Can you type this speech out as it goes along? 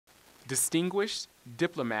Distinguished,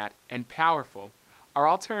 diplomat, and powerful are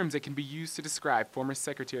all terms that can be used to describe former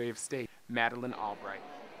Secretary of State Madeleine Albright.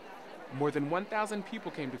 More than 1,000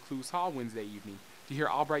 people came to Clues Hall Wednesday evening to hear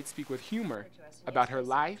Albright speak with humor about her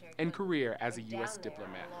life and career as a U.S.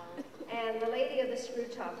 diplomat. And the lady of the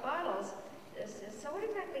screw-top bottles says, "So what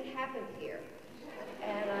exactly happened here?"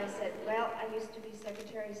 And I said, "Well, I used to be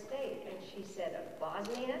Secretary of State." And she said, "Of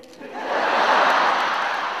Bosnia?"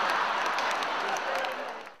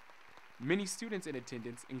 Many students in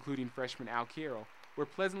attendance, including freshman Al Carroll, were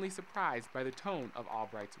pleasantly surprised by the tone of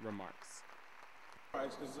Albright's remarks.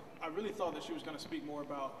 I really thought that she was going to speak more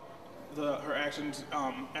about her actions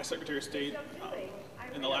as Secretary of State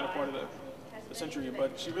in the latter part of the century,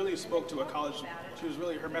 but she really spoke to a college.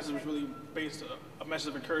 Her message was really based a message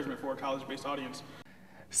of encouragement for a college-based audience.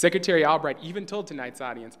 Secretary Albright even told tonight's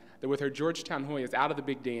audience that with her Georgetown Hoyas out of the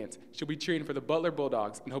big dance, she'll be cheering for the Butler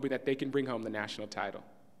Bulldogs and hoping that they can bring home the national title.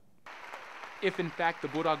 If in fact the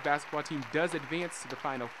Bulldog basketball team does advance to the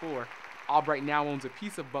Final Four, Albright now owns a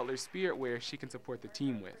piece of Butler's spirit wear she can support the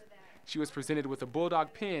team with. She was presented with a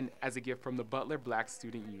Bulldog pin as a gift from the Butler Black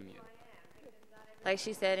Student Union. Like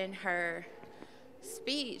she said in her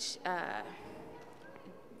speech,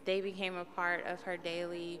 they became a part of her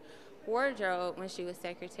daily wardrobe when she was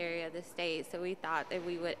Secretary of the State, so we thought that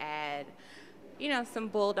we would add, some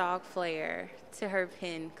Bulldog flair to her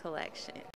pin collection.